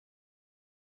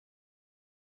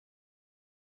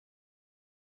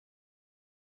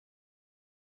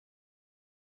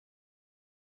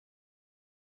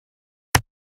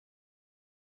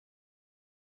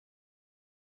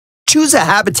Choose a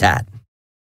habitat.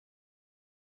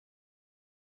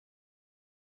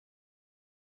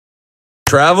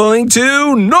 Traveling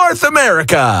to North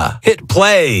America. Hit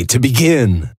play to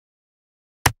begin.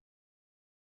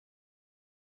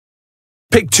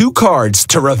 Pick 2 cards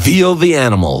to reveal the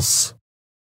animals.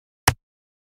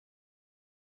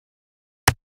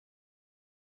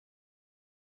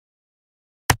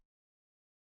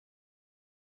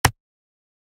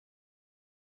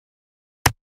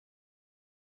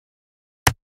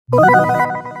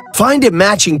 Find a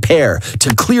matching pair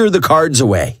to clear the cards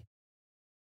away.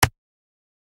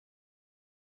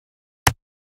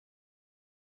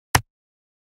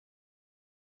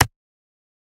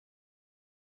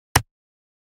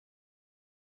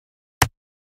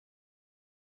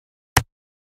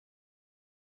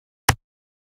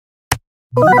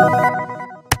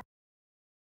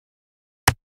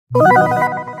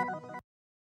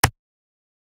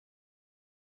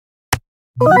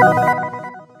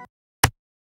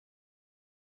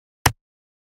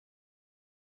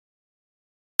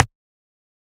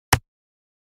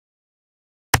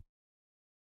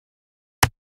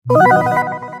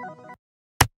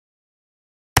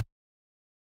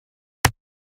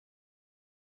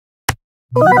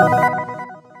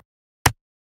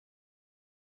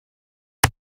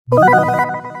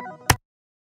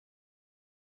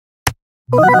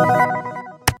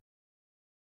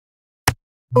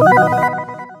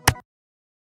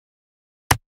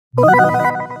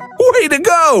 Way to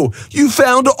go! You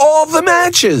found all the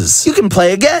matches! You can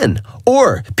play again,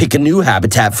 or pick a new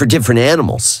habitat for different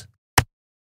animals.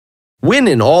 Win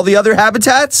in all the other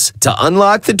habitats to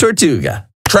unlock the Tortuga.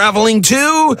 Traveling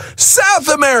to South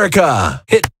America.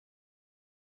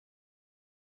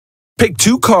 Pick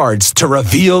 2 cards to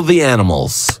reveal the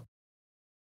animals.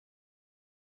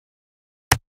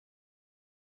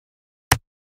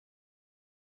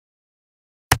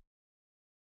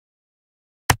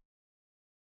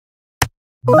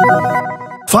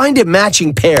 Find a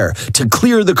matching pair to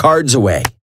clear the cards away.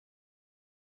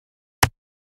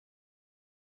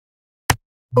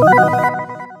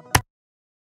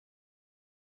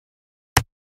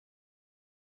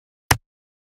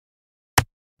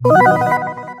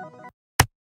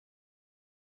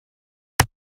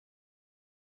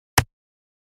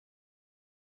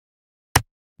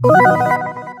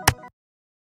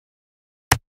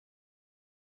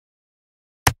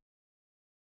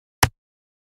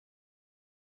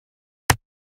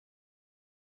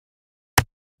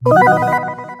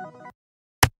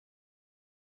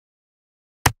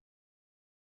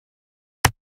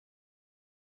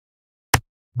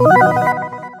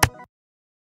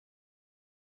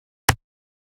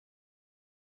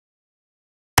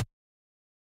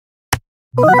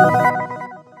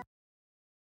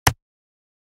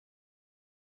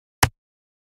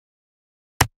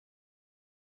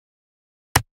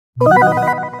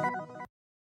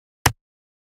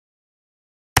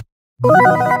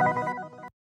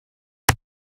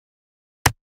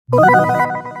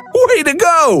 Way to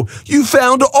go! You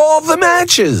found all the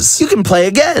matches! You can play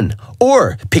again,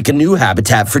 or pick a new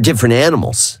habitat for different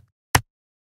animals.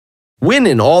 Win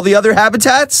in all the other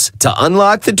habitats to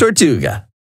unlock the Tortuga.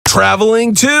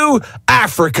 Traveling to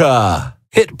Africa.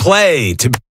 Hit play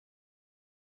to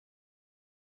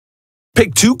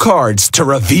pick 2 cards to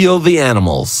reveal the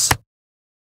animals.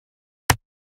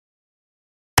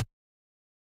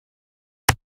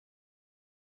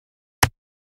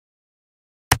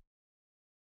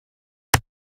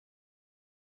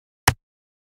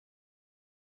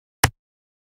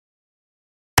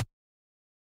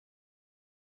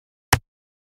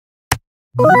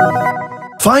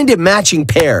 Find a matching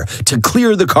pair to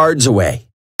clear the cards away.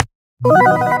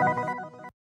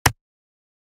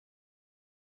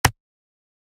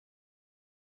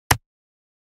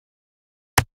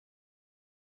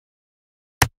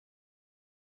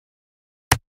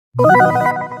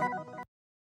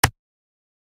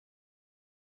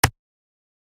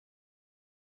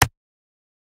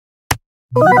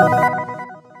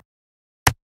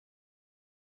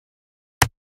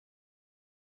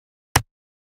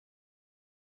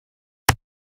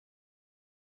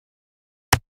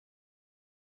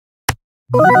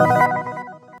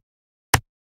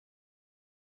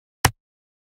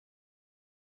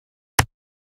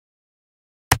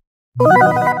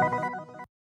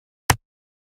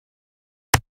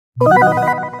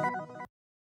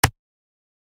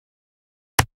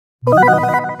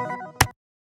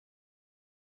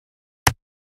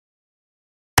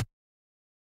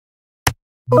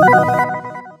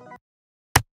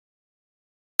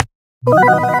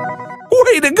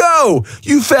 Way to go!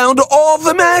 You found all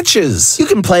the matches! You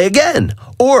can play again,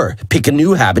 or pick a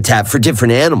new habitat for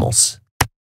different animals.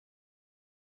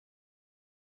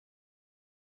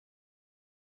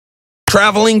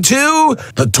 Traveling to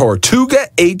the Tortuga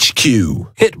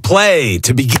HQ. Hit play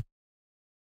to begin.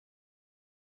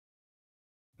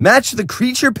 Match the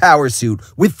creature power suit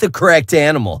with the correct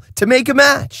animal to make a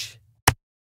match.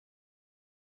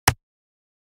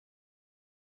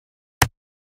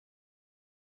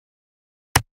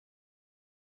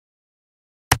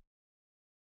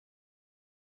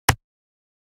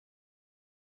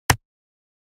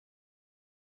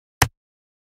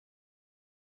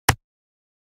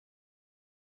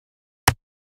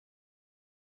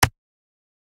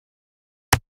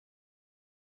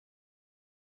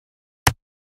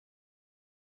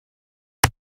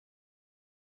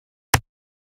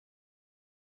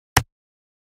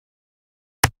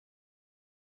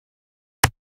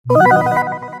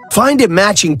 Find a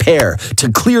matching pair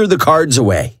to clear the cards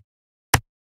away.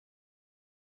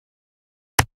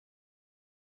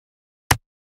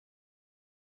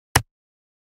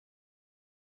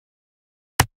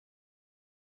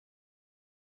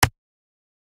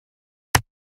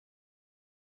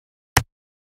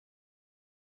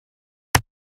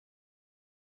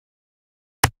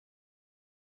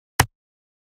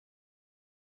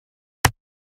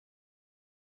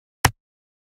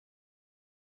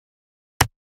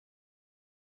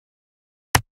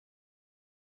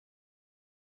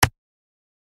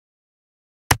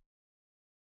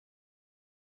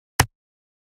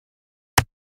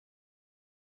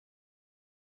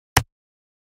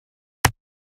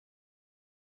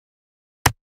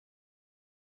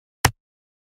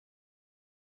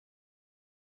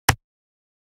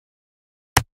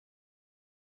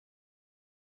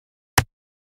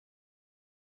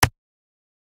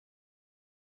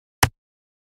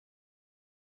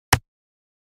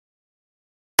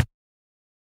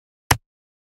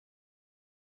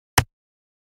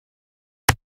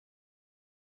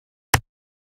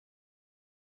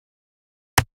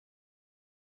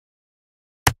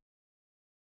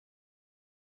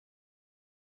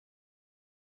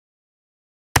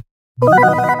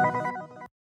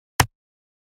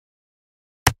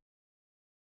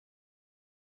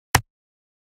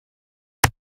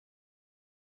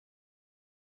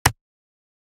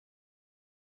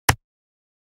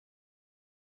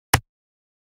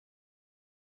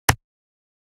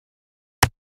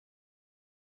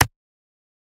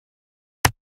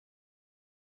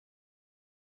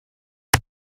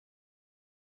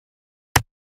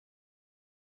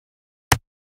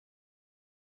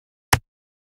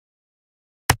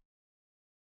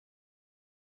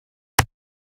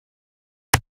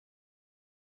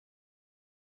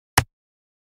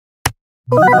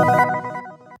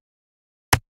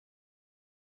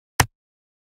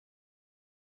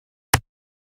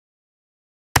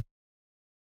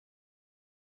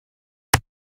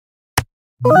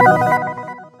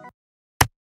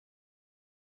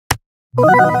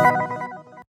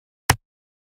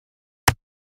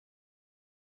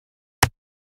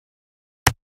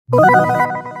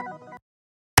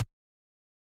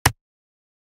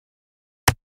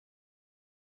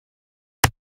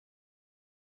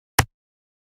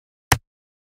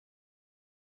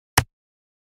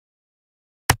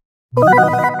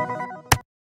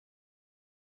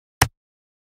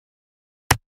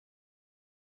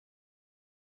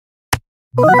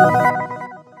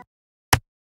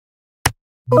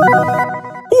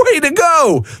 Way to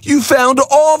go! You found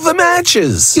all the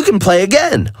matches! You can play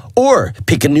again, or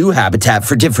pick a new habitat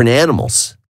for different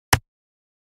animals.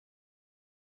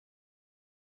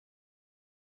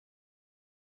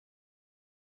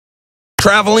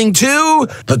 Traveling to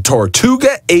the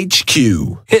Tortuga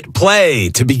HQ. Hit play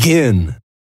to begin.